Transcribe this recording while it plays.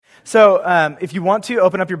So if you want to,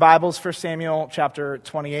 open up your Bibles, 1 Samuel chapter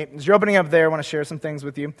 28. As you're opening up there, I want to share some things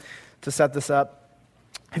with you to set this up.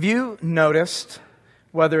 Have you noticed,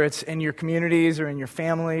 whether it's in your communities or in your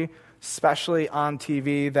family, especially on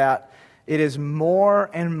TV, that it is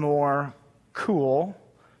more and more cool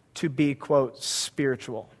to be, quote,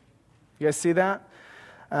 spiritual? You guys see that?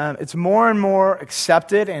 It's more and more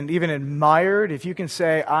accepted and even admired if you can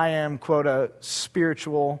say, I am, quote, a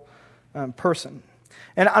spiritual person.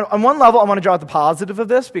 And on one level, I want to draw out the positive of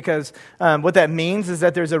this because what that means is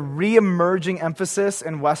that there's a re-emerging emphasis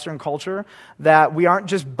in Western culture that we aren't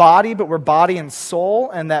just body, but we're body and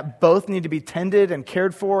soul, and that both need to be tended and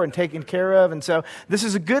cared for and taken care of. And so this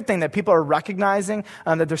is a good thing that people are recognizing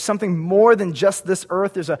that there's something more than just this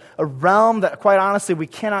earth. There's a realm that, quite honestly, we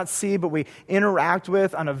cannot see, but we interact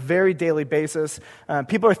with on a very daily basis.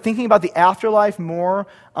 People are thinking about the afterlife more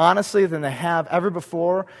honestly than they have ever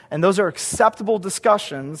before, and those are acceptable discussions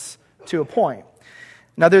to a point.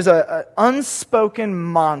 Now, there's an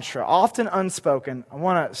unspoken mantra, often unspoken. I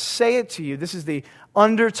want to say it to you. This is the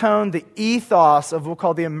undertone, the ethos of what we'll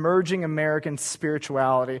call the emerging American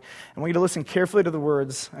spirituality. And I want you to listen carefully to the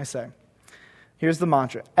words I say. Here's the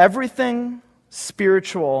mantra. Everything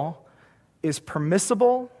spiritual is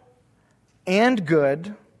permissible and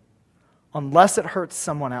good unless it hurts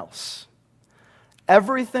someone else.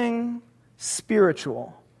 Everything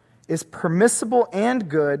spiritual is permissible and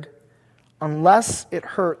good unless it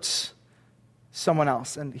hurts someone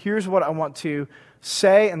else. And here's what I want to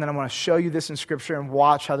say, and then I want to show you this in Scripture and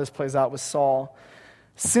watch how this plays out with Saul.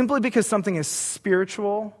 Simply because something is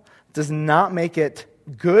spiritual does not make it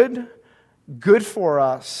good for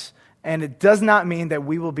us, and it does not mean that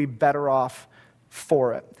we will be better off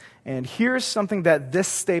for it. And here's something that this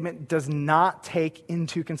statement does not take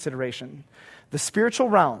into consideration. The spiritual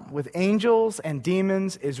realm with angels and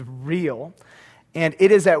demons is real, and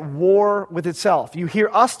it is at war with itself. You hear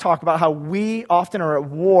us talk about how we often are at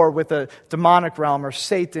war with the demonic realm or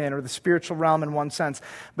Satan or the spiritual realm in one sense.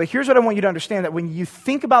 But here's what I want you to understand, that when you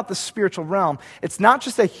think about the spiritual realm, it's not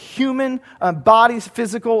just a human body,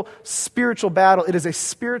 physical, spiritual battle. It is a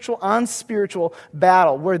spiritual on spiritual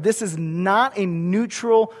battle where this is not a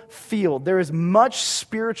neutral field. There is much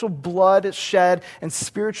spiritual blood shed and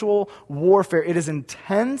spiritual warfare. It is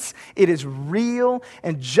intense. It is real.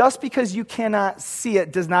 And just because you cannot see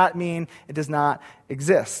it does not mean it does not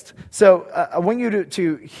exist. So I want you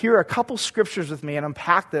to hear a couple scriptures with me and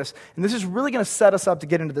unpack this. And this is really going to set us up to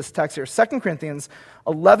get into this text here. 2 Corinthians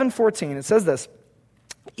 11:14, it says this,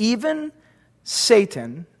 even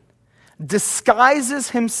Satan disguises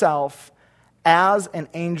himself as an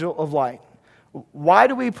angel of light. Why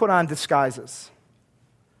do we put on disguises?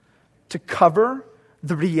 To cover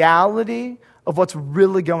the reality of what's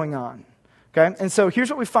really going on. Okay? And so here's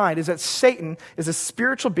what we find is that Satan is a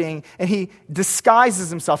spiritual being, and he disguises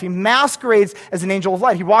himself. He masquerades as an angel of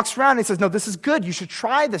light. He walks around and he says, no, this is good. You should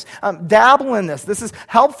try this. Dabble in this. This is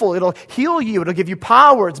helpful. It'll heal you. It'll give you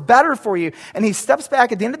power. It's better for you. And he steps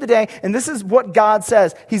back at the end of the day, and this is what God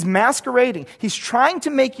says. He's masquerading. He's trying to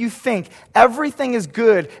make you think everything is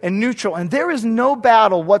good and neutral, and there is no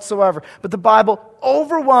battle whatsoever. But the Bible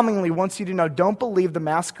overwhelmingly wants you to know, don't believe the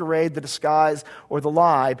masquerade, the disguise, or the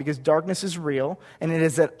lie, because darkness is real, and it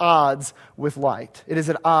is at odds with light. It is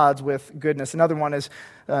at odds with goodness. Another one is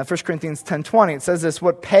 1 Corinthians 10:20. It says this,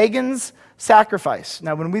 what pagans sacrifice.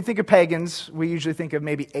 Now, when we think of pagans, we usually think of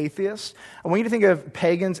maybe atheists. I want you to think of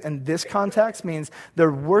pagans in this context means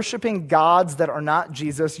they're worshiping gods that are not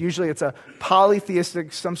Jesus. Usually it's a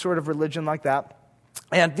polytheistic, some sort of religion like that.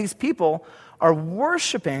 And these people are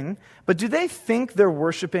worshiping, but do they think they're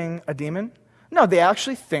worshiping a demon? No, they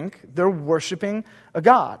actually think they're worshiping a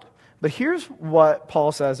god. But here's what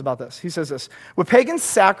Paul says about this. He says this, what pagans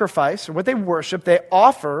sacrifice, or what they worship, they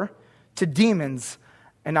offer to demons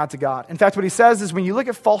and not to God. In fact, what he says is when you look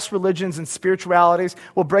at false religions and spiritualities,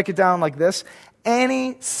 we'll break it down like this.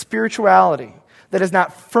 Any spirituality that is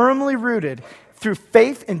not firmly rooted through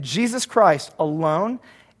faith in Jesus Christ alone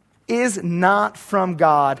is not from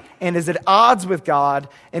God and is at odds with God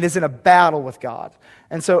and is in a battle with God.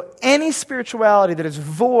 And so any spirituality that is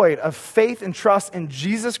void of faith and trust in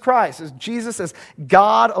Jesus Christ, as Jesus as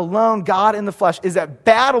God alone, God in the flesh, is at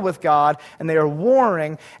battle with God, and they are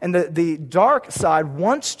warring, and the dark side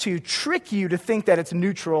wants to trick you to think that it's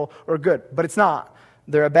neutral or good, but it's not.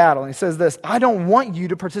 They're at battle. And he says this, I don't want you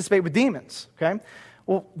to participate with demons. Okay?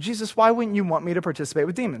 Well, Jesus, why wouldn't you want me to participate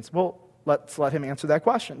with demons? Well, let's let him answer that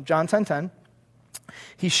question. John 10:10,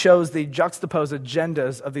 he shows the juxtaposed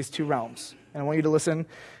agendas of these two realms. And I want you to listen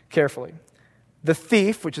carefully. The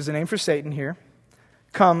thief, which is a name for Satan here,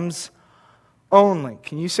 comes only.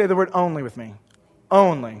 Can you say the word only with me?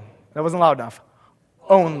 Only. That wasn't loud enough.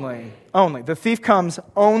 Only. Only. The thief comes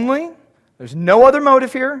only. There's no other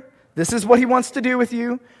motive here. This is what he wants to do with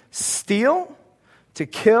you. Steal, to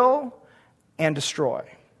kill, and destroy.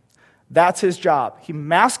 That's his job. He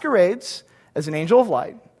masquerades as an angel of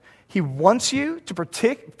light. He wants you to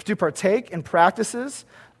partake in practices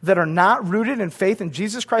that are not rooted in faith in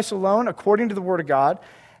Jesus Christ alone, according to the Word of God.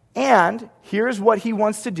 And here's what he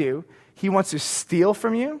wants to do. He wants to steal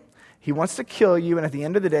from you. He wants to kill you, and at the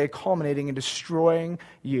end of the day, culminating in destroying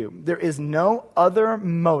you. There is no other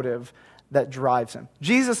motive that drives him.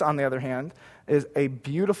 Jesus, on the other hand, is a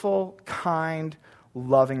beautiful, kind,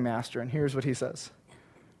 loving master. And here's what he says.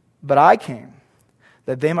 But I came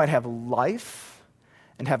that they might have life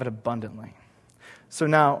and have it abundantly. So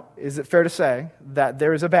now, is it fair to say that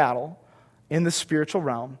there is a battle in the spiritual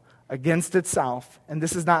realm against itself, and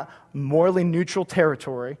this is not morally neutral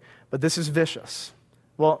territory, but this is vicious?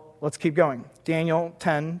 Well, let's keep going. Daniel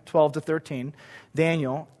 10, 12 to 13.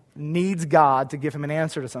 Daniel needs God to give him an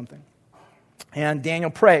answer to something. And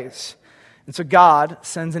Daniel prays. And so God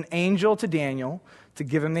sends an angel to Daniel to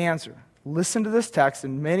give him the answer. Listen to this text,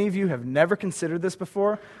 and many of you have never considered this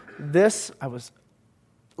before. This, I was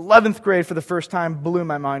 11th grade for the first time, blew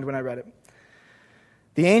my mind when I read it.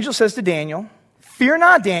 The angel says to Daniel, "Fear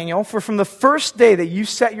not, Daniel, for from the first day that you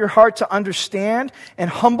set your heart to understand and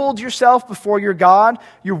humbled yourself before your God,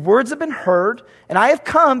 your words have been heard, and I have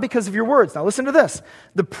come because of your words." Now listen to this.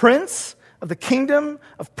 "The prince of the kingdom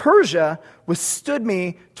of Persia withstood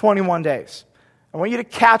me 21 days. I want you to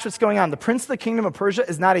catch what's going on. The prince of the kingdom of Persia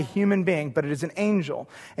is not a human being, but it is an angel.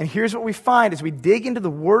 And here's what we find as we dig into the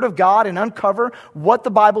Word of God and uncover what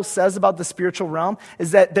the Bible says about the spiritual realm,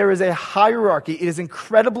 is that there is a hierarchy. It is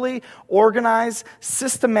incredibly organized,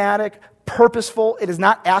 systematic, purposeful. It is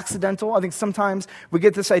not accidental. I think sometimes we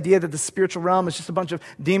get this idea that the spiritual realm is just a bunch of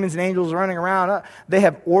demons and angels running around. They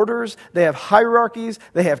have orders, they have hierarchies,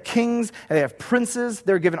 they have kings, and they have princes.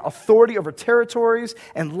 They're given authority over territories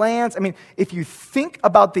and lands. I mean, if you think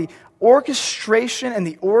about the orchestration and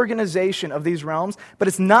the organization of these realms, but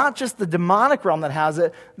it's not just the demonic realm that has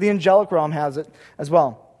it, the angelic realm has it as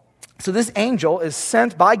well. So this angel is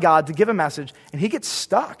sent by God to give a message, and he gets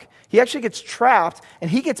stuck. He actually gets trapped, and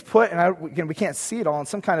he gets put, and we can't see it all, in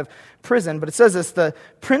some kind of prison, but it says this: "The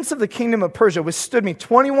prince of the kingdom of Persia withstood me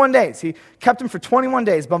 21 days. He kept him for 21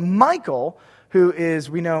 days. But Michael, who is,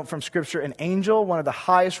 we know from Scripture, an angel, one of the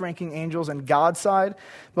highest-ranking angels on God's side,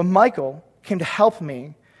 but Michael came to help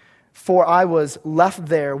me, for I was left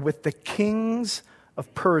there with the kings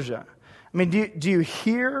of Persia." I mean, do you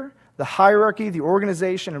hear the hierarchy, the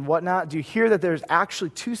organization, and whatnot? Do you hear that there's actually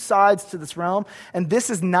two sides to this realm? And this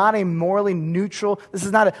is not a morally neutral, this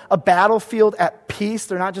is not a battlefield at peace.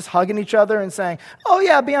 They're not just hugging each other and saying, "Oh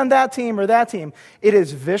yeah, be on that team or that team." It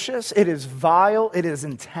is vicious, it is vile, it is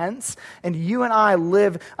intense, and you and I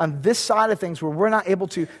live on this side of things where we're not able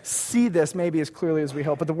to see this maybe as clearly as we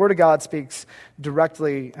hope, but the Word of God speaks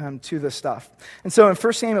directly to this stuff. And so in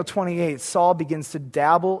 1 Samuel 28, Saul begins to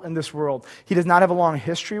dabble in this world. He does not have a long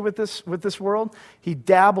history with this world. He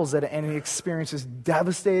dabbles in it, and he experiences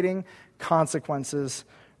devastating consequences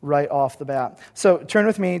right off the bat. So turn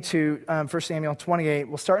with me to 1 Samuel 28.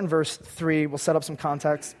 We'll start in verse 3. We'll set up some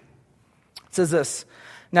context. It says this: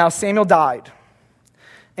 "Now Samuel died,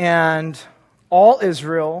 and all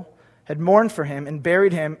Israel had mourned for him and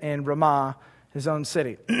buried him in Ramah, his own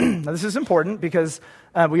city." Now this is important because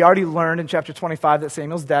we already learned in chapter 25 that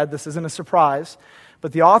Samuel's dead. This isn't a surprise.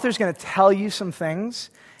 But the author's going to tell you some things,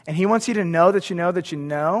 and he wants you to know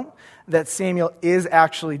that Samuel is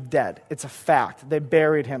actually dead. It's a fact. They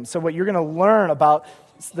buried him. So what you're going to learn about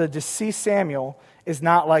the deceased Samuel is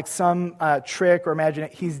not like some trick or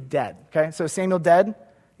imagination. He's dead. Okay? So Samuel dead?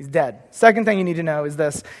 He's dead. Second thing you need to know is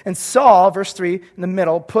this. And Saul, verse 3, in the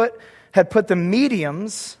middle, had put the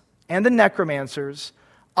mediums and the necromancers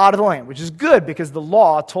out of the land, which is good because the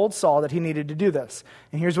law told Saul that he needed to do this.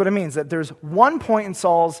 And here's what it means: that there's one point in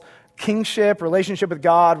Saul's kingship, relationship with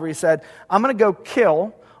God, where he said, "I'm going to go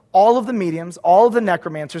kill all of the mediums, all of the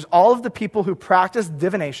necromancers, all of the people who practice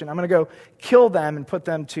divination. I'm going to go kill them and put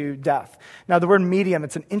them to death." Now, the word medium,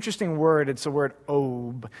 it's an interesting word. It's the word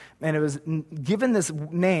ob. And it was given this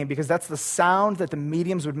name because that's the sound that the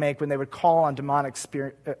mediums would make when they would call on demonic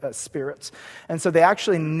spirits. And so they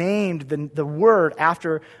actually named the word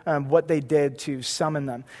after what they did to summon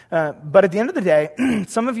them. But at the end of the day,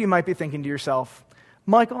 some of you might be thinking to yourself,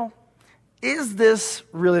 "Michael, is this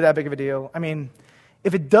really that big of a deal? I mean,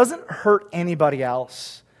 if it doesn't hurt anybody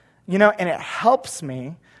else, and it helps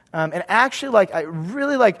me, and actually, it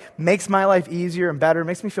really, makes my life easier and better,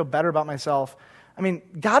 makes me feel better about myself, I mean,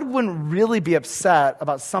 God wouldn't really be upset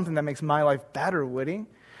about something that makes my life better, would he?"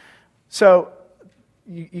 So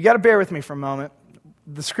you got to bear with me for a moment.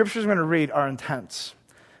 The scriptures I'm going to read are intense.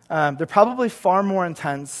 They're probably far more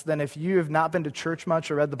intense than if you have not been to church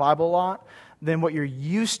much or read the Bible a lot, than what you're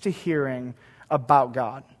used to hearing about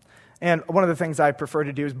God. And one of the things I prefer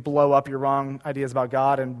to do is blow up your wrong ideas about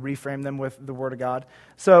God and reframe them with the Word of God.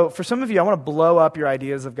 So for some of you, I want to blow up your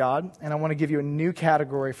ideas of God, and I want to give you a new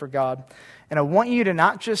category for God. And I want you to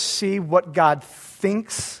not just see what God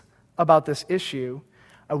thinks about this issue,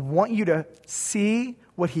 I want you to see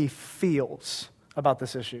what he feels about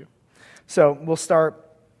this issue. So we'll start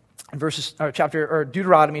in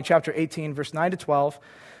Deuteronomy chapter 18, verse 9 to 12.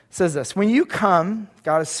 It says this: when you come,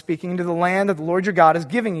 God is speaking, to the land that the Lord your God is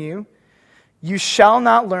giving you, you shall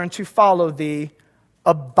not learn to follow the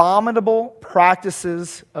abominable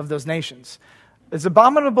practices of those nations. Is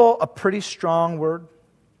abominable a pretty strong word?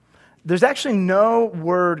 There's actually no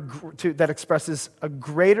word that expresses a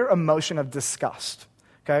greater emotion of disgust.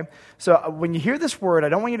 Okay? So when you hear this word, I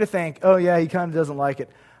don't want you to think, oh yeah, he kind of doesn't like it.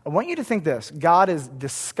 I want you to think this: God is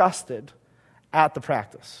disgusted at the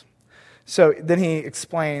practice. So then he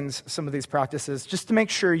explains some of these practices just to make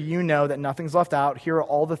sure you know that nothing's left out. Here are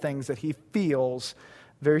all the things that he feels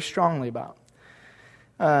very strongly about.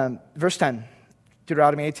 Verse 10,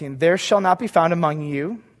 Deuteronomy 18, there shall not be found among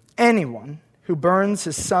you anyone who burns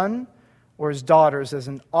his son or his daughters as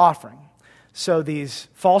an offering. So these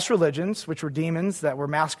false religions, which were demons that were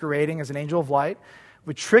masquerading as an angel of light,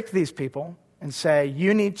 would trick these people and say,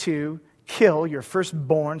 you need to kill your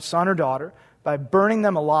firstborn son or daughter by burning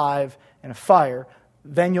them alive in a fire,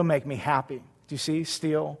 then you'll make me happy. Do you see?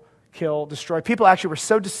 Steal, kill, destroy. People actually were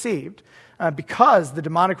so deceived because the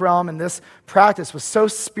demonic realm in this practice was so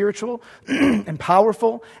spiritual and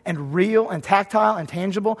powerful and real and tactile and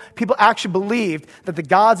tangible. People actually believed that the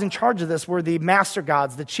gods in charge of this were the master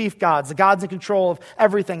gods, the chief gods, the gods in control of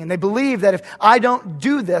everything. And they believed that if I don't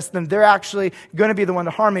do this, then they're actually going to be the one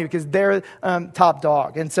to harm me because they're top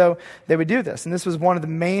dog. And so they would do this. And this was one of the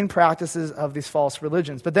main practices of these false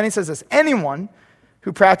religions. But then he says this: anyone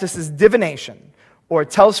who practices divination, or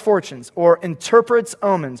tells fortunes, or interprets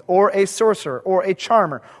omens, or a sorcerer, or a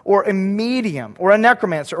charmer, or a medium, or a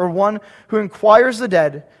necromancer, or one who inquires the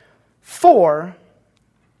dead, for,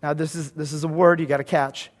 now this is a word you got to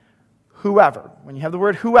catch, whoever. When you have the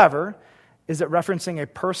word whoever, is it referencing a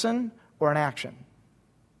person or an action?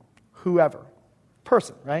 Whoever.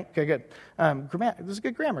 Person, right? Okay, good. This is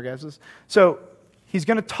good grammar, guys. So he's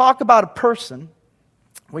going to talk about a person.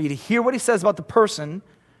 I want you to hear what he says about the person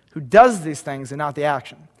who does these things and not the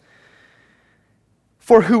action.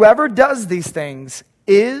 For whoever does these things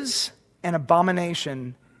is an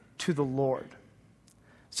abomination to the Lord.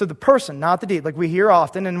 So the person, not the deed. Like we hear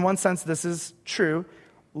often, in one sense this is true,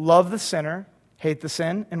 love the sinner, hate the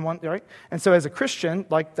sin, right? And so as a Christian,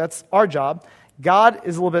 like that's our job. God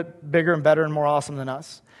is a little bit bigger and better and more awesome than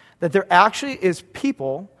us. That there actually is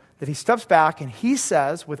people that he steps back and he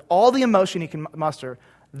says, with all the emotion he can muster,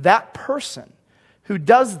 that person who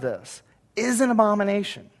does this is an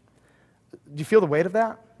abomination. Do you feel the weight of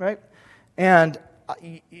that, right? And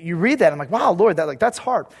you read that, and I'm like, wow, Lord, that's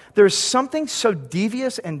hard. There's something so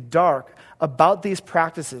devious and dark about these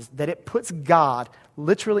practices that it puts God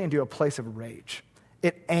literally into a place of rage.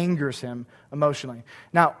 It angers him emotionally.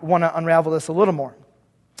 Now, I want to unravel this a little more.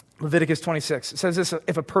 Leviticus 26, it says this: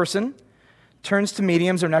 if a person turns to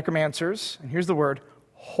mediums or necromancers, and here's the word,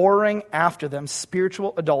 whoring after them,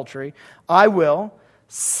 spiritual adultery, I will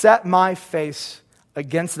set my face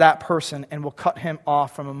against that person and will cut him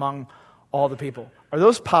off from among all the people. Are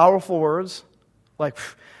those powerful words? Like,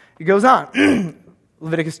 it goes on.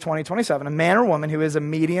 Leviticus 20:27, a man or woman who is a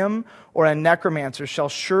medium or a necromancer shall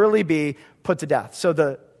surely be put to death. So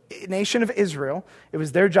the nation of Israel, it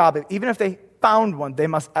was their job, even if they found one, they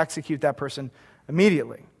must execute that person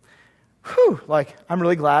immediately. Whew, like, I'm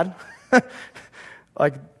really glad.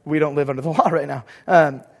 Like, we don't live under the law right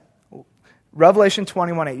now. Revelation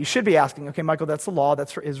 21:8. You should be asking, okay, Michael, that's the law,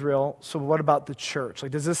 that's for Israel. So what about the church?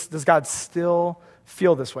 Like, does God still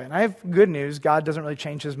feel this way? And I have good news. God doesn't really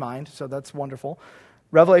change his mind, so that's wonderful.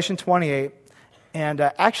 Revelation 28. And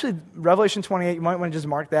actually, Revelation 28, you might want to just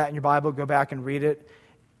mark that in your Bible, go back and read it.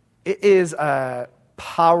 It is a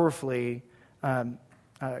powerfully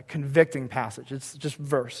convicting passage. It's just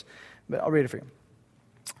verse. But I'll read it for you.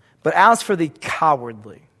 But as for the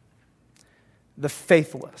cowardly, the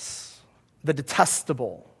faithless, the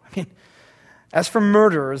detestable, as for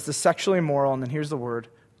murderers, the sexually immoral, and then here's the word,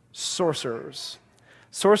 sorcerers.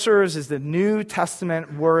 Sorcerers is the New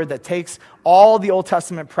Testament word that takes all the Old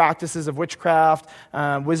Testament practices of witchcraft,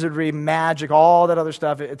 wizardry, magic, all that other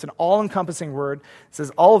stuff. It's an all-encompassing word. It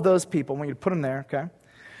says all of those people, I want you to put them there, okay?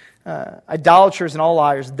 Idolaters and all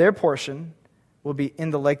liars, their portion will be in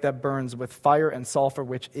the lake that burns with fire and sulfur,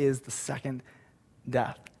 which is the second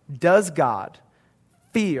death. Does God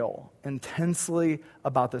feel intensely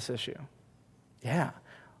about this issue? Yeah.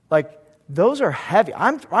 Like, those are heavy.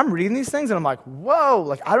 I'm reading these things and I'm like, whoa,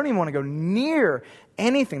 like I don't even want to go near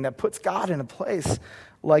anything that puts God in a place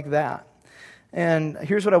like that. And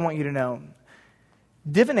here's what I want you to know.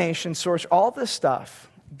 Divination, sorcery, all this stuff,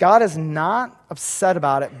 God is not upset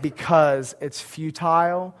about it because it's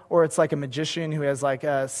futile or it's like a magician who has like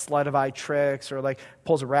a sleight of eye tricks or like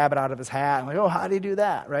pulls a rabbit out of his hat and like, oh, how do you do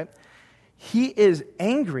that, right? He is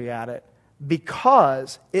angry at it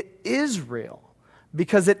because it is real,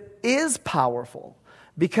 because it is powerful,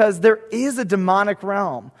 because there is a demonic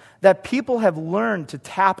realm that people have learned to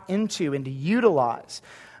tap into and to utilize.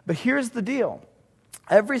 But here's the deal.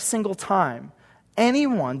 Every single time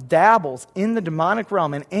anyone dabbles in the demonic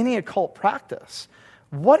realm in any occult practice,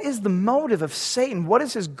 what is the motive of Satan? What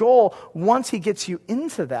is his goal once he gets you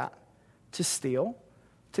into that? To steal,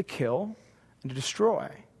 to kill, and to destroy.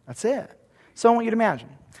 That's it. So I want you to imagine.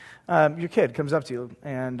 Your kid comes up to you,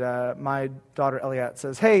 and my daughter Elliot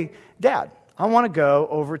says, hey, Dad, I want to go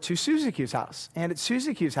over to Susie Q's house. And at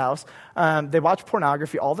Susie Q's house, they watch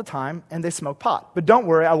pornography all the time, and they smoke pot. But don't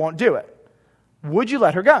worry, I won't do it. Would you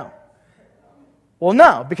let her go? Well,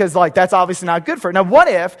 no, because like that's obviously not good for her. Now, what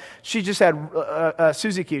if she just had,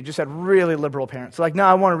 Susie Q just had really liberal parents? Like, no,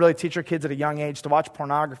 I want to really teach her kids at a young age to watch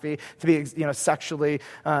pornography, to be, sexually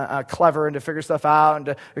clever and to figure stuff out and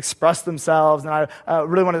to express themselves. And I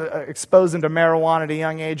really want to expose them to marijuana at a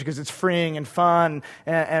young age because it's freeing and fun.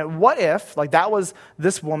 And what if, like, that was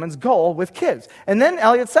this woman's goal with kids? And then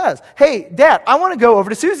Elliot says, hey, Dad, I want to go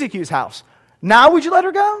over to Susie Q's house. Now would you let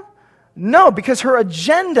her go? No, because her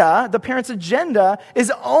agenda, the parent's agenda,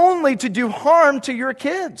 is only to do harm to your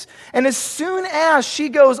kids. And as soon as she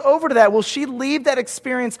goes over to that, will she leave that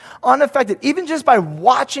experience unaffected? Even just by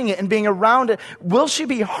watching it and being around it, will she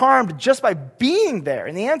be harmed just by being there?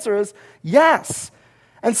 And the answer is yes.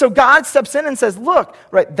 And so God steps in and says, look,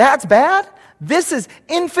 right, that's bad. This is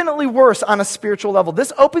infinitely worse on a spiritual level.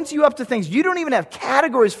 This opens you up to things you don't even have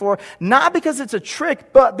categories for, not because it's a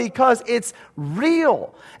trick, but because it's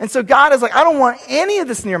real. And so God is like, I don't want any of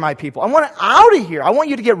this near my people. I want it out of here. I want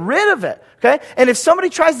you to get rid of it. Okay? And if somebody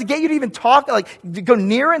tries to get you to even talk, like to go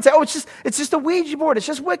near it and say, oh, it's just a Ouija board, it's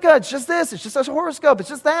just Wicca, it's just this, it's just a horoscope, it's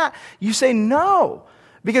just that, you say no.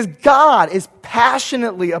 Because God is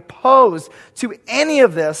passionately opposed to any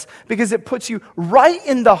of this because it puts you right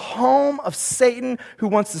in the home of Satan who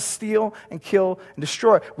wants to steal and kill and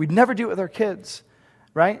destroy. We'd never do it with our kids,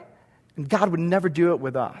 right? And God would never do it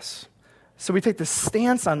with us. So we take the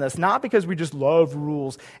stance on this, not because we just love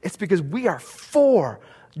rules. It's because we are for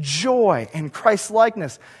joy and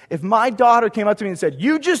Christ-likeness. If my daughter came up to me and said,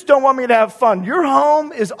 you just don't want me to have fun, your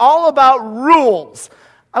home is all about rules,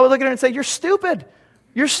 I would look at her and say, you're stupid.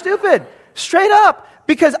 You're stupid, straight up,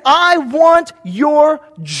 because I want your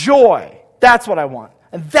joy. That's what I want.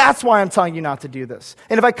 And that's why I'm telling you not to do this.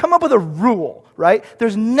 And if I come up with a rule, right,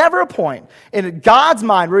 there's never a point in God's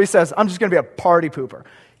mind where he says, I'm just going to be a party pooper.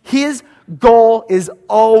 His goal is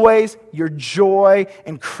always your joy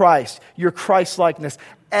in Christ, your Christ-likeness.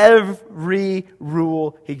 Every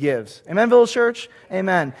rule he gives. Amen, Village Church?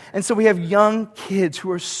 Amen. And so we have young kids who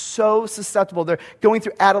are so susceptible. They're going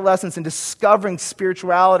through adolescence and discovering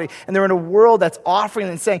spirituality. And they're in a world that's offering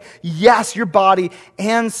and saying, yes, your body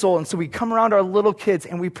and soul. And so we come around our little kids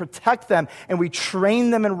and we protect them and we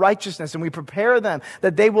train them in righteousness and we prepare them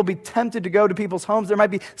that they will be tempted to go to people's homes. There might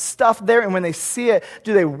be stuff there, and when they see it,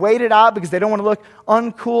 do they wait it out because they don't want to look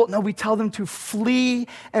uncool? No, we tell them to flee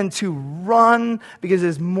and to run because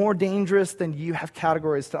it's more dangerous than you have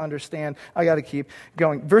categories to understand. I got to keep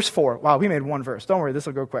going. Verse 4. Wow, we made one verse. Don't worry, this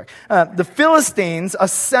will go quick. The Philistines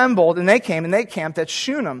assembled, and they came, and they camped at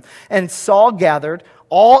Shunem. And Saul gathered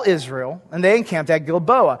all Israel, and they encamped at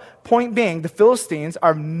Gilboa. Point being, the Philistines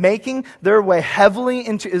are making their way heavily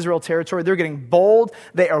into Israel territory. They're getting bold.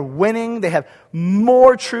 They are winning. They have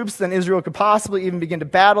more troops than Israel could possibly even begin to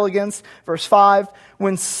battle against. Verse 5.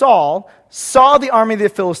 When Saul saw the army of the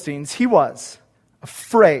Philistines, he was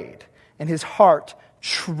afraid, and his heart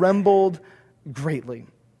trembled greatly.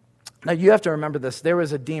 Now, you have to remember this. There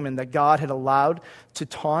was a demon that God had allowed to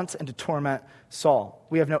taunt and to torment Saul.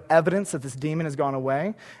 We have no evidence that this demon has gone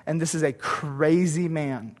away, and this is a crazy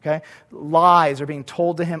man, okay? Lies are being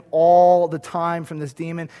told to him all the time from this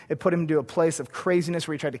demon. It put him into a place of craziness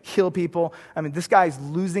where he tried to kill people. I mean, this guy's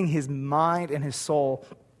losing his mind and his soul.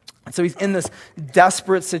 And so he's in this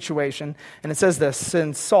desperate situation, and it says this,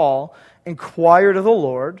 since Saul inquired of the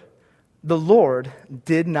Lord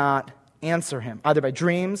did not answer him, either by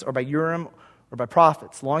dreams or by Urim or by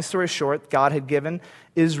prophets. Long story short, God had given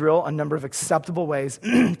Israel a number of acceptable ways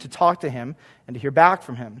to talk to him and to hear back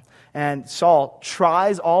from him. And Saul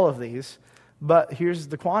tries all of these, but here's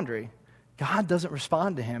the quandary. God doesn't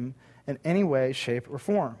respond to him in any way, shape, or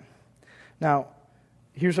form. Now,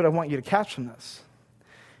 here's what I want you to catch from this.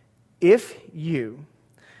 If you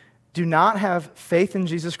do not have faith in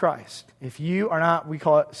Jesus Christ, if you are not, we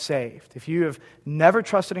call it saved, if you have never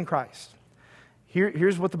trusted in Christ,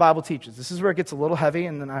 here's what the Bible teaches. This is where it gets a little heavy,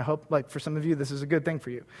 and then I hope, like for some of you, this is a good thing for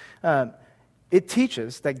you. It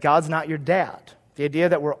teaches that God's not your dad. The idea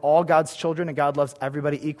that we're all God's children and God loves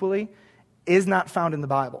everybody equally is not found in the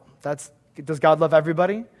Bible. Does God love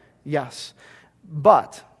everybody? Yes.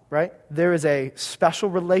 But, right, there is a special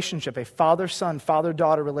relationship, a father-son,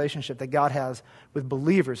 father-daughter relationship that God has with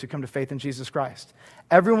believers who come to faith in Jesus Christ.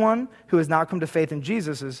 Everyone who has not come to faith in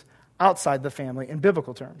Jesus is outside the family in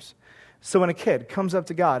biblical terms. So when a kid comes up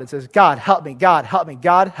to God and says, God, help me, God, help me,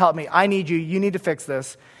 God, help me, I need you, you need to fix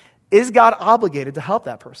this, is God obligated to help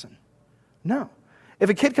that person? No. If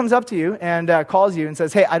a kid comes up to you and calls you and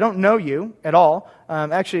says, hey, I don't know you at all.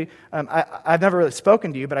 I've never really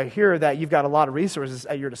spoken to you, but I hear that you've got a lot of resources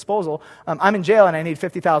at your disposal. I'm in jail and I need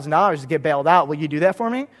 $50,000 to get bailed out. Will you do that for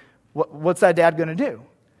me? What's that dad going to do?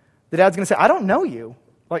 The dad's going to say, I don't know you.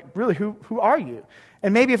 Like, really, who are you?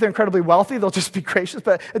 And maybe if they're incredibly wealthy, they'll just be gracious.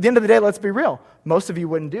 But at the end of the day, let's be real. Most of you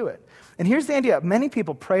wouldn't do it. And here's the idea. Many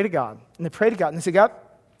people pray to God. And they pray to God and they say, God,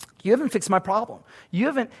 you haven't fixed my problem. You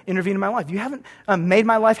haven't intervened in my life. You haven't made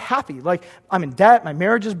my life happy. Like, I'm in debt. My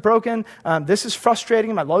marriage is broken. This is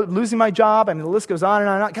frustrating. I'm losing my job. I mean, the list goes on and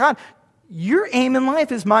on and on. God, your aim in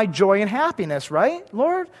life is my joy and happiness, right,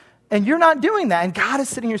 Lord? And you're not doing that. And God is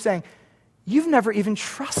sitting here saying, you've never even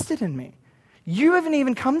trusted in me. You haven't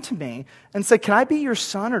even come to me and said, can I be your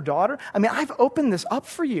son or daughter? I mean, I've opened this up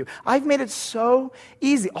for you. I've made it so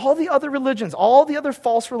easy. All the other religions, all the other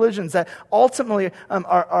false religions that ultimately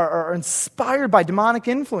are inspired by demonic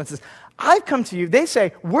influences, I've come to you. They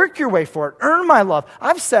say, work your way for it. Earn my love.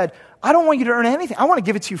 I've said, I don't want you to earn anything. I want to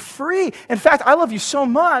give it to you free. In fact, I love you so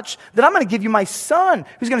much that I'm going to give you my son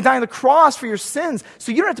who's going to die on the cross for your sins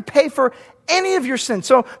so you don't have to pay for any of your sins.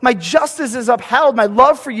 So my justice is upheld. My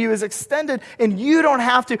love for you is extended, and you don't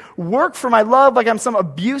have to work for my love like I'm some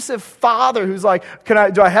abusive father who's like,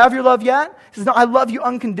 do I have your love yet? He says, no, I love you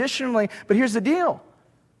unconditionally, but here's the deal.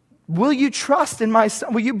 Will you trust in my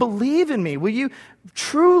son? Will you believe in me? Will you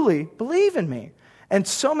truly believe in me? And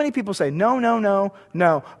so many people say, no, no, no,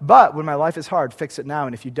 no. But when my life is hard, fix it now.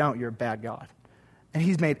 And if you don't, you're a bad God. And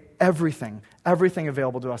he's made everything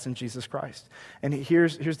available to us in Jesus Christ. And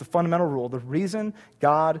here's the fundamental rule. The reason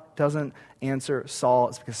God doesn't answer Saul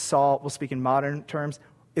is because Saul, we'll speak in modern terms,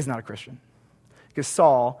 is not a Christian. Because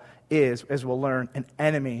Saul is, as we'll learn, an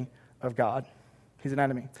enemy of God. He's an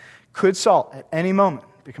enemy. Could Saul at any moment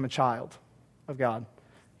become a child of God?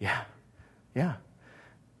 Yeah,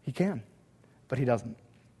 he can. But he doesn't.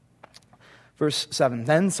 Verse 7,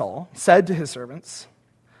 then Saul said to his servants,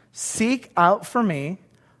 seek out for me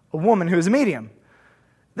a woman who is a medium.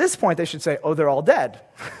 At this point, they should say, oh, they're all dead.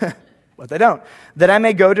 But they don't. That I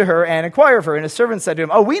may go to her and inquire of her. And his servants said to him,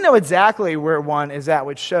 oh, we know exactly where one is at,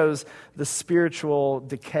 which shows the spiritual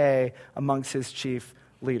decay amongst his chief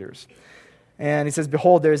leaders. And he says,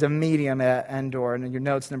 behold, there's a medium at Endor. And in your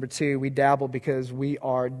notes, number 2, we dabble because we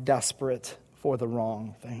are desperate for the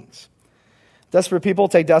wrong things. Desperate people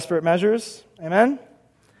take desperate measures. Amen?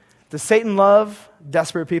 Does Satan love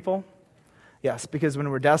desperate people? Yes, because when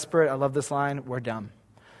we're desperate, I love this line, we're dumb.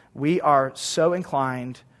 We are so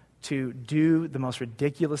inclined to do the most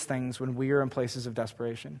ridiculous things when we are in places of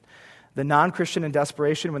desperation. The non-Christian in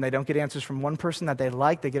desperation, when they don't get answers from one person that they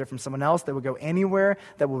like, they get it from someone else. They will go anywhere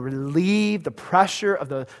that will relieve the pressure of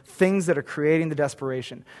the things that are creating the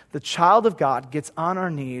desperation. The child of God gets on our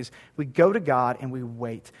knees. We go to God and we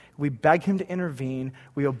wait. We beg him to intervene.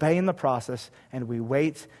 We obey in the process and we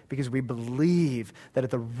wait because we believe that at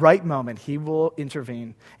the right moment he will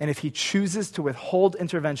intervene. And if he chooses to withhold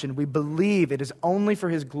intervention, we believe it is only for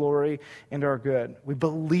his glory and our good. We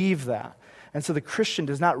believe that. And so the Christian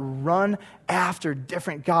does not run after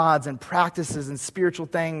different gods and practices and spiritual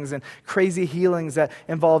things and crazy healings that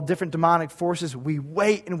involve different demonic forces. We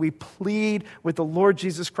wait and we plead with the Lord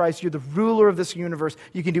Jesus Christ. You're the ruler of this universe.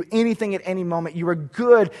 You can do anything at any moment. You are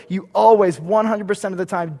good. You always, 100% of the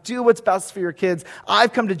time, do what's best for your kids.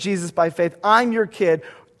 I've come to Jesus by faith. I'm your kid.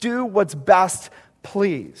 Do what's best,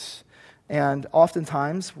 please. And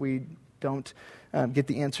oftentimes we don't get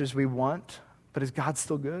the answers we want, but is God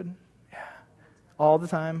still good? All the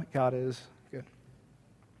time, God is good.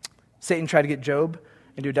 Satan tried to get Job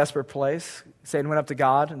into a desperate place. Satan went up to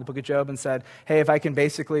God in the book of Job and said, hey, if I can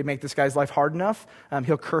basically make this guy's life hard enough,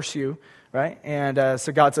 he'll curse you, right? And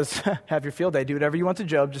so God says, have your field day. Do whatever you want to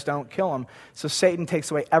Job, just don't kill him. So Satan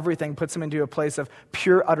takes away everything, puts him into a place of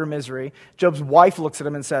pure, utter misery. Job's wife looks at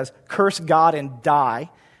him and says, curse God and die.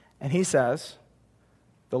 And he says,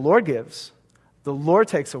 the Lord gives, the Lord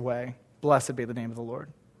takes away, blessed be the name of the Lord.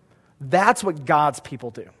 That's what God's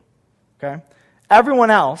people do, okay? Everyone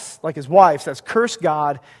else, like his wife, says, curse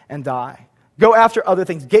God and die. Go after other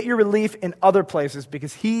things. Get your relief in other places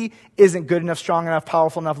because he isn't good enough, strong enough,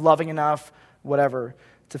 powerful enough, loving enough, whatever,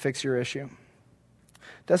 to fix your issue.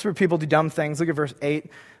 Desperate people do dumb things. Look at verse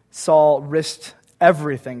 8. Saul risked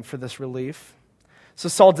everything for this relief. So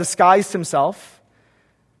Saul disguised himself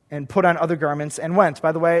and put on other garments and went.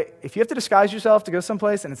 By the way, if you have to disguise yourself to go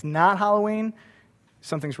someplace and it's not Halloween,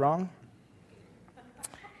 something's wrong.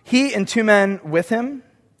 He and 2 men with him,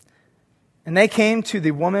 and they came to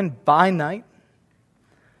the woman by night.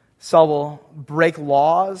 Saul will break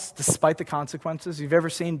laws despite the consequences. You've ever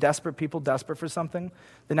seen desperate people desperate for something?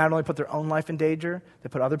 They not only put their own life in danger, they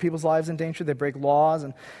put other people's lives in danger. They break laws.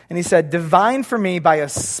 And he said, divine for me by a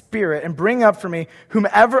spirit and bring up for me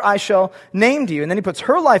whomever I shall name to you. And then he puts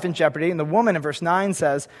her life in jeopardy. And the woman in verse 9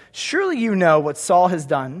 says, surely you know what Saul has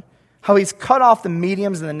done, how he's cut off the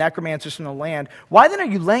mediums and the necromancers from the land. Why then are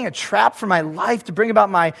you laying a trap for my life to bring about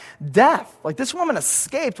my death? Like this woman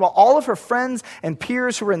escaped while all of her friends and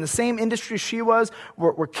peers who were in the same industry she was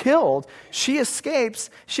were killed. She escapes.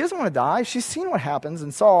 She doesn't want to die. She's seen what happens.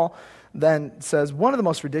 And Saul then says one of the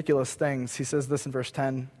most ridiculous things. He says this in verse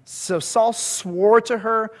 10. So Saul swore to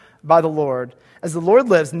her by the Lord, as the Lord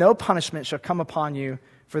lives, no punishment shall come upon you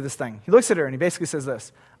for this thing. He looks at her and he basically says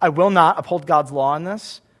this, I will not uphold God's law in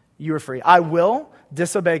this. You are free. I will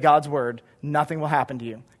disobey God's word. Nothing will happen to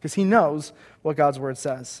you. Because he knows what God's word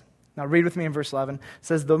says. Now read with me in verse 11. It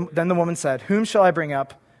says, then the woman said, whom shall I bring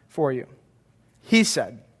up for you? He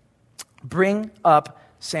said, bring up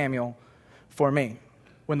Samuel for me.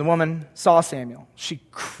 When the woman saw Samuel, she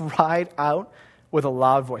cried out with a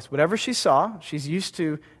loud voice. Whatever she saw, she's used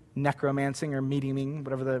to necromancing or mediuming,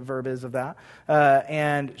 whatever the verb is of that.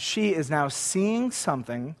 And she is now seeing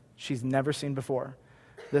something she's never seen before.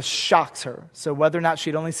 This shocks her. So whether or not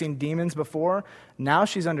she'd only seen demons before, now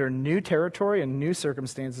she's under new territory and new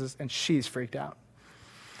circumstances, and she's freaked out.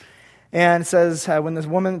 And it says, when this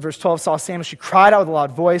woman, verse 12, saw Samuel, she cried out with a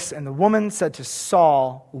loud voice, and the woman said to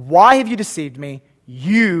Saul, why have you deceived me?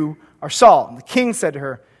 You are Saul. And the king said to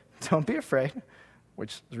her, don't be afraid,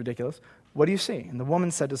 which is ridiculous. What do you see? And the woman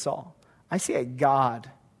said to Saul, I see a God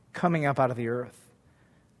coming up out of the earth.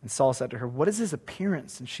 And Saul said to her, what is his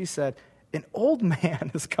appearance? And she said, an old man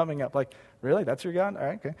is coming up. Like, really? That's your God? All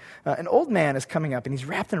right, okay. An old man is coming up, and he's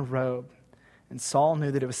wrapped in a robe. And Saul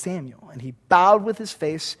knew that it was Samuel. And he bowed with his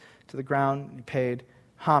face to the ground, and he paid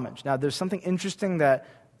homage. Now, there's something interesting that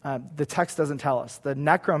the text doesn't tell us. The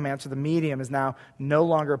necromancer, the medium, is now no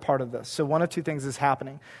longer a part of this. So one of two things is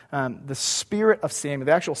happening. The spirit of Samuel,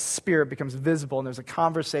 the actual spirit becomes visible, and there's a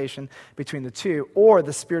conversation between the two. Or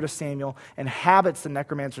the spirit of Samuel inhabits the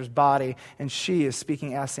necromancer's body, and she is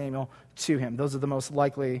speaking as Samuel to him. Those are the most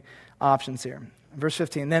likely options here. Verse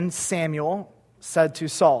 15, then Samuel said to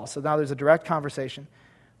Saul, so now there's a direct conversation,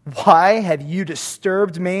 why have you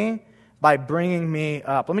disturbed me by bringing me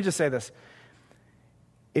up? Let me just say this.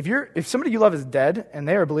 If somebody you love is dead and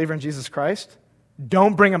they are a believer in Jesus Christ,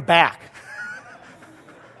 don't bring them back.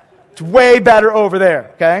 It's way better over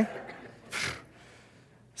there, okay?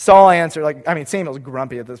 Saul answered, Samuel's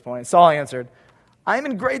grumpy at this point. Saul answered, I'm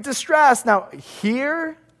in great distress. Now,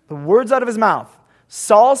 hear the words out of his mouth.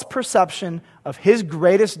 Saul's perception of his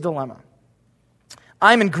greatest dilemma.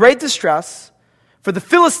 I'm in great distress, for the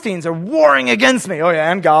Philistines are warring against me. Oh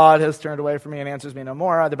yeah, and God has turned away from me and answers me no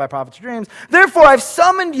more, either by prophets or dreams. Therefore, I've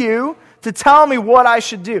summoned you to tell me what I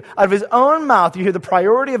should do. Out of his own mouth, you hear the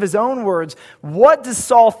priority of his own words. What does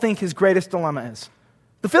Saul think his greatest dilemma is?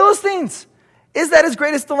 The Philistines. Is that his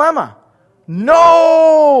greatest dilemma?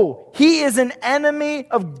 No! He is an enemy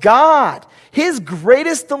of God. His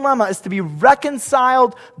greatest dilemma is to be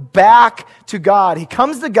reconciled back to God. He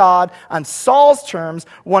comes to God on Saul's terms,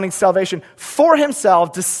 wanting salvation for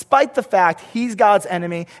himself, despite the fact he's God's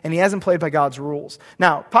enemy and he hasn't played by God's rules.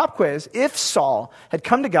 Now, pop quiz, if Saul had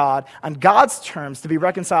come to God on God's terms to be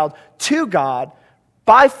reconciled to God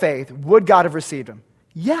by faith, would God have received him?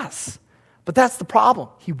 Yes. But that's the problem.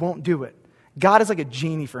 He won't do it. God is like a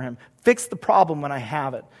genie for him. Fix the problem when I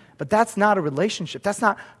have it. But that's not a relationship. That's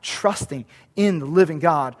not trusting in the living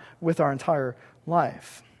God with our entire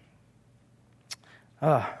life.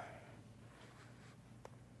 I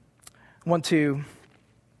want to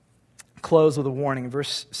close with a warning.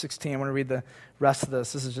 Verse 16, I want to read the rest of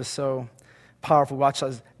this. This is just so powerful. Watch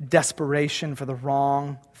this desperation for the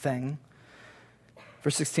wrong thing.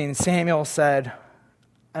 Verse 16, Samuel said,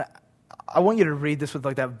 I want you to read this with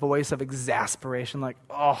like that voice of exasperation, like,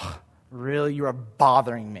 oh, really? You are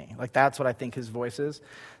bothering me. Like that's what I think his voice is.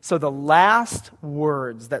 So the last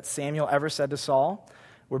words that Samuel ever said to Saul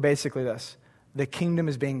were basically this: the kingdom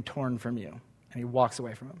is being torn from you. And he walks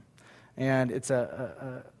away from him. And it's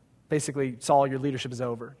basically, Saul, your leadership is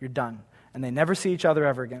over. You're done. And they never see each other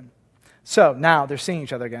ever again. So now they're seeing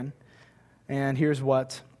each other again. And here's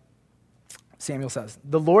what Samuel says.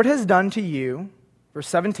 The Lord has done to you, verse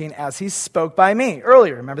 17, as he spoke by me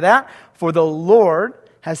earlier. Remember that? For the Lord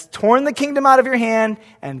has torn the kingdom out of your hand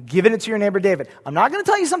and given it to your neighbor David. I'm not going to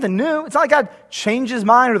tell you something new. It's not like God changed his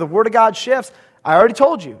mind or the word of God shifts. I already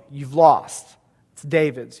told you. You've lost. It's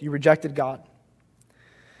David's. You rejected God.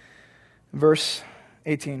 Verse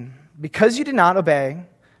 18. Because you did not obey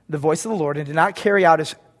the voice of the Lord and did not carry out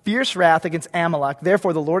his fierce wrath against Amalek,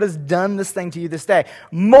 therefore the Lord has done this thing to you this day.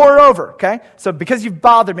 Moreover, okay? So because you've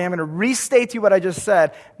bothered me, I'm going to restate to you what I just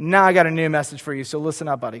said. Now I got a new message for you, so listen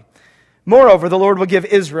up, buddy. Moreover, the Lord will give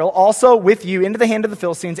Israel also with you into the hand of the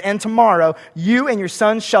Philistines, and tomorrow you and your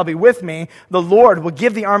sons shall be with me. The Lord will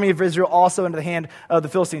give the army of Israel also into the hand of the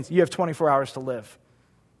Philistines. You have 24 hours to live.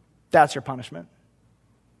 That's your punishment.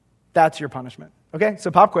 That's your punishment. Okay,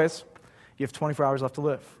 so pop quiz. You have 24 hours left to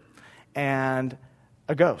live. And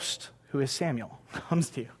a ghost, who is Samuel, comes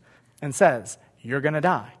to you and says, you're going to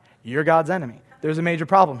die. You're God's enemy. There's a major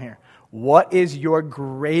problem here. What is your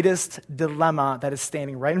greatest dilemma that is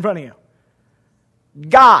standing right in front of you?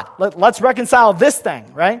 God. Let's reconcile this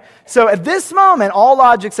thing, right? So at this moment, all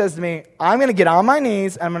logic says to me, I'm going to get on my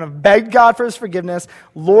knees. I'm going to beg God for his forgiveness.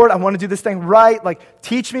 Lord, I want to do this thing right. Like,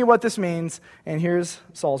 teach me what this means. And here's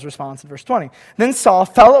Saul's response in verse 20. Then Saul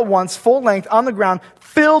fell at once, full length, on the ground,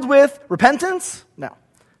 filled with repentance? No,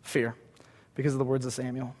 fear, because of the words of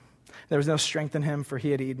Samuel. There was no strength in him, for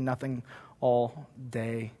he had eaten nothing all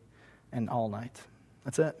day and all night.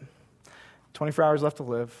 That's it. 24 hours left to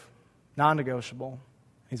live. Non-negotiable.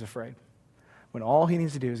 He's afraid. When all he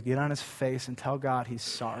needs to do is get on his face and tell God he's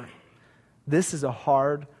sorry. This is a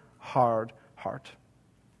hard, hard heart.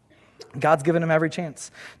 God's given him every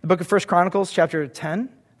chance. The book of 1 Chronicles, chapter 10,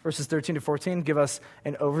 verses 13 to 14, give us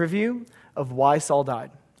an overview of why Saul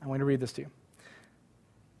died. I'm going to read this to you.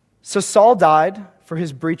 So Saul died for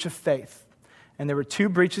his breach of faith. And there were two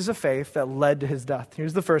breaches of faith that led to his death.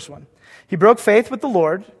 Here's the first one. He broke faith with the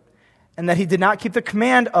Lord, and that he did not keep the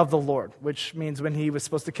command of the Lord, which means when he was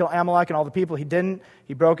supposed to kill Amalek and all the people, he didn't.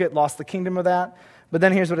 He broke it, lost the kingdom of that. But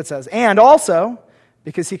then here's what it says. And also,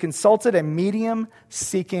 because he consulted a medium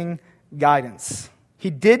seeking guidance. He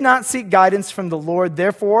did not seek guidance from the Lord.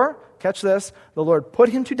 Therefore, catch this, the Lord put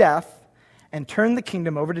him to death and turned the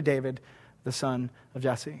kingdom over to David, the son of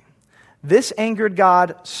Jesse. This angered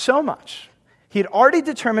God so much. He had already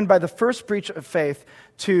determined by the first breach of faith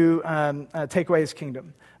to take away his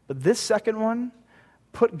kingdom. But this second one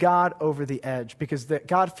put God over the edge because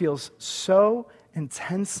God feels so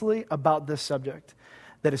intensely about this subject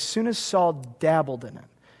that as soon as Saul dabbled in it,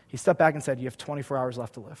 he stepped back and said, you have 24 hours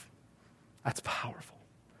left to live. That's powerful.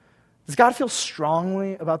 Does God feel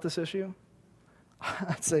strongly about this issue?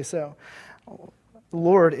 I'd say so. The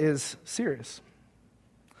Lord is serious.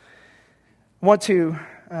 I want to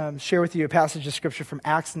share with you a passage of Scripture from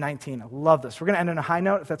Acts 19. I love this. We're going to end on a high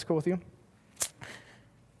note, if that's cool with you.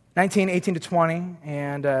 19, 18 to 20,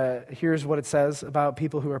 and here's what it says about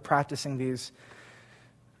people who are practicing these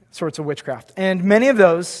sorts of witchcraft. And many of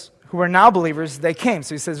those who are now believers, they came.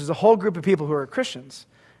 So he says there's a whole group of people who are Christians,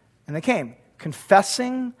 and they came,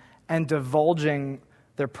 confessing and divulging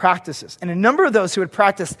their practices. And a number of those who had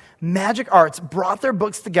practiced magic arts brought their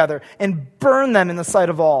books together and burned them in the sight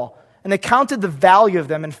of all. And they counted the value of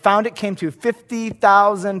them and found it came to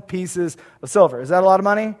 50,000 pieces of silver. Is that a lot of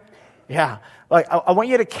money? Yeah. Like, I want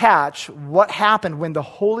you to catch what happened when the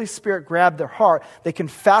Holy Spirit grabbed their heart. They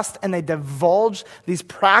confessed and they divulged these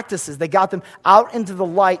practices. They got them out into the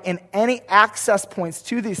light, and any access points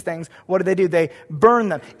to these things, what do? They burn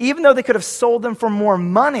them. Even though they could have sold them for more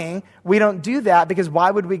money, we don't do that because why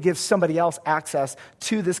would we give somebody else access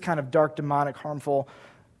to this kind of dark, demonic, harmful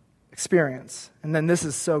experience? And then this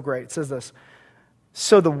is so great. It says this.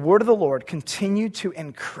 So the word of the Lord continued to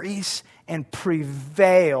increase and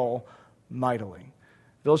prevail mightily.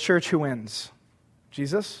 Village Church, who wins?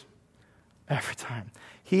 Jesus? Every time.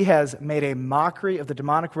 He has made a mockery of the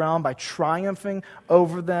demonic realm by triumphing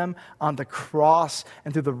over them on the cross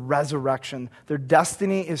and through the resurrection. Their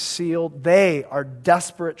destiny is sealed. They are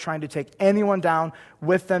desperate, trying to take anyone down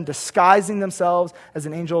with them, disguising themselves as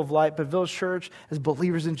an angel of light. But Village Church, as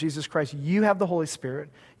believers in Jesus Christ, you have the Holy Spirit.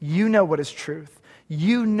 You know what is truth.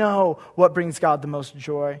 You know what brings God the most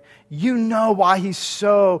joy. You know why he's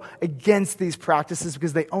so against these practices,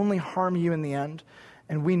 because they only harm you in the end.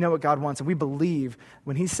 And we know what God wants, and we believe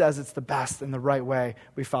when he says it's the best and the right way,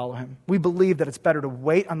 we follow him. We believe that it's better to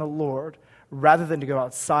wait on the Lord rather than to go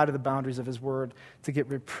outside of the boundaries of his word to get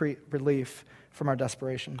relief from our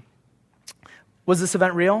desperation. Was this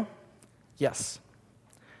event real? Yes.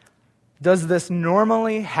 Does this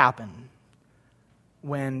normally happen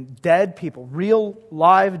when dead people, real,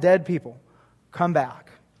 live, dead people, come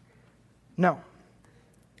back? No.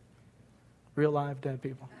 Real, live, dead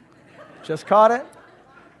people. Just caught it?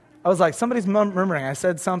 I was like, somebody's murmuring. I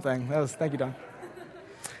said something. Thank you, Don.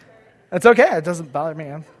 That's okay. It doesn't bother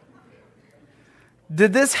me.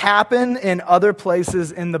 Did this happen in other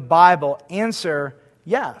places in the Bible? Answer,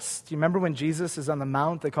 yes. Do you remember when Jesus is on the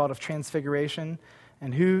Mount? They call it of Transfiguration.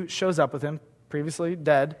 And who shows up with him? Previously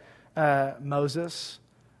dead. Moses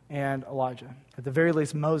and Elijah. At the very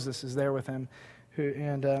least, Moses is there with him.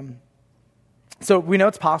 So we know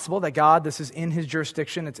it's possible that God, this is in his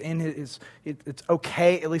jurisdiction. It's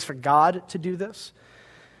okay, at least for God, to do this.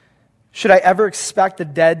 Should I ever expect the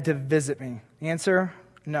dead to visit me? Answer,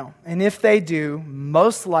 no. And if they do,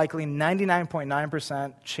 most likely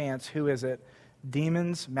 99.9% chance, who is it?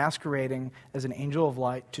 Demons masquerading as an angel of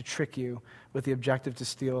light to trick you with the objective to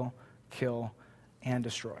steal, kill, and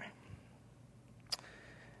destroy.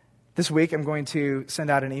 This week, I'm going to send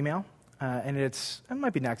out an email, and it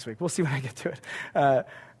might be next week. We'll see when I get to it.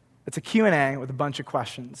 It's a Q&A with a bunch of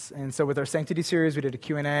questions. And so with our Sanctity series, we did a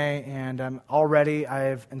Q&A, and already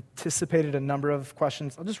I've anticipated a number of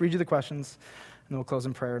questions. I'll just read you the questions, and then we'll close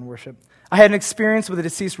in prayer and worship. I had an experience with a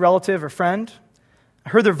deceased relative or friend. I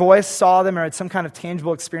heard their voice, saw them, or had some kind of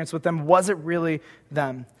tangible experience with them. Was it really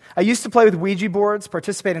them? I used to play with Ouija boards,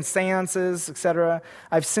 participate in seances, etc.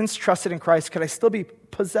 I've since trusted in Christ. Could I still be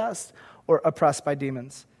possessed or oppressed by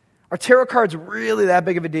demons? Are tarot cards really that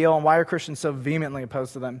big of a deal, and why are Christians so vehemently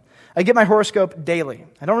opposed to them? I get my horoscope daily.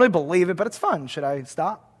 I don't really believe it, but it's fun. Should I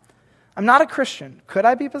stop? I'm not a Christian. Could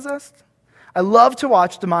I be possessed? I love to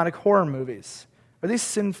watch demonic horror movies. Are these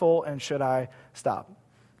sinful, and should I stop?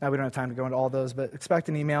 Now, we don't have time to go into all those, but expect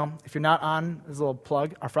an email. If you're not on, as a little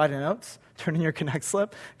plug, our Friday notes, turn in your Connect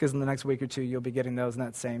slip, because in the next week or two, you'll be getting those in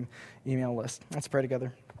that same email list. Let's pray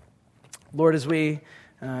together. Lord, as we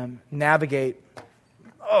navigate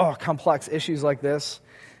complex issues like this,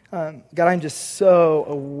 God, I'm just so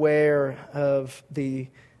aware of the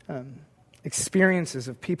experiences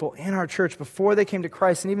of people in our church before they came to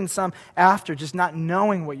Christ, and even some after, just not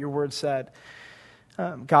knowing what your word said.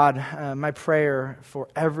 God, my prayer for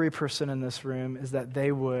every person in this room is that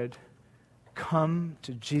they would come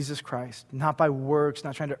to Jesus Christ, not by works,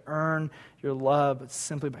 not trying to earn your love, but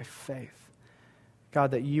simply by faith.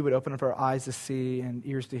 God, that you would open up our eyes to see and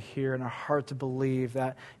ears to hear and our heart to believe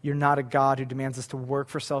that you're not a God who demands us to work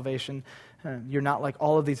for salvation. You're not like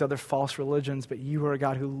all of these other false religions, but you are a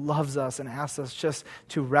God who loves us and asks us just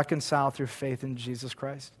to reconcile through faith in Jesus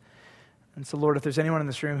Christ. And so, Lord, if there's anyone in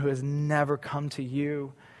this room who has never come to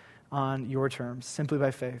you on your terms, simply by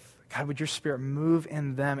faith, God, would your Spirit move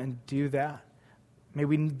in them and do that? May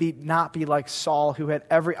we not be like Saul, who had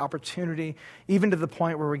every opportunity, even to the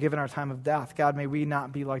point where we're given our time of death. God, may we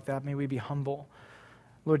not be like that. May we be humble.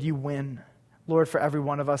 Lord, you win. Lord, for every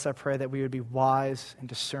one of us, I pray that we would be wise and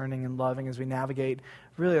discerning and loving as we navigate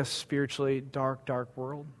really a spiritually dark, dark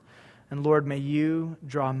world. And Lord, may you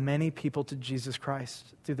draw many people to Jesus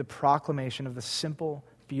Christ through the proclamation of the simple,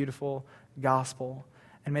 beautiful gospel.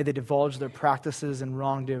 And may they divulge their practices and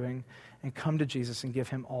wrongdoing and come to Jesus and give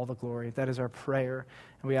him all the glory. That is our prayer.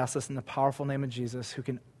 And we ask this in the powerful name of Jesus, who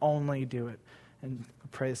can only do it. And we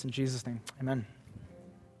pray this in Jesus' name. Amen.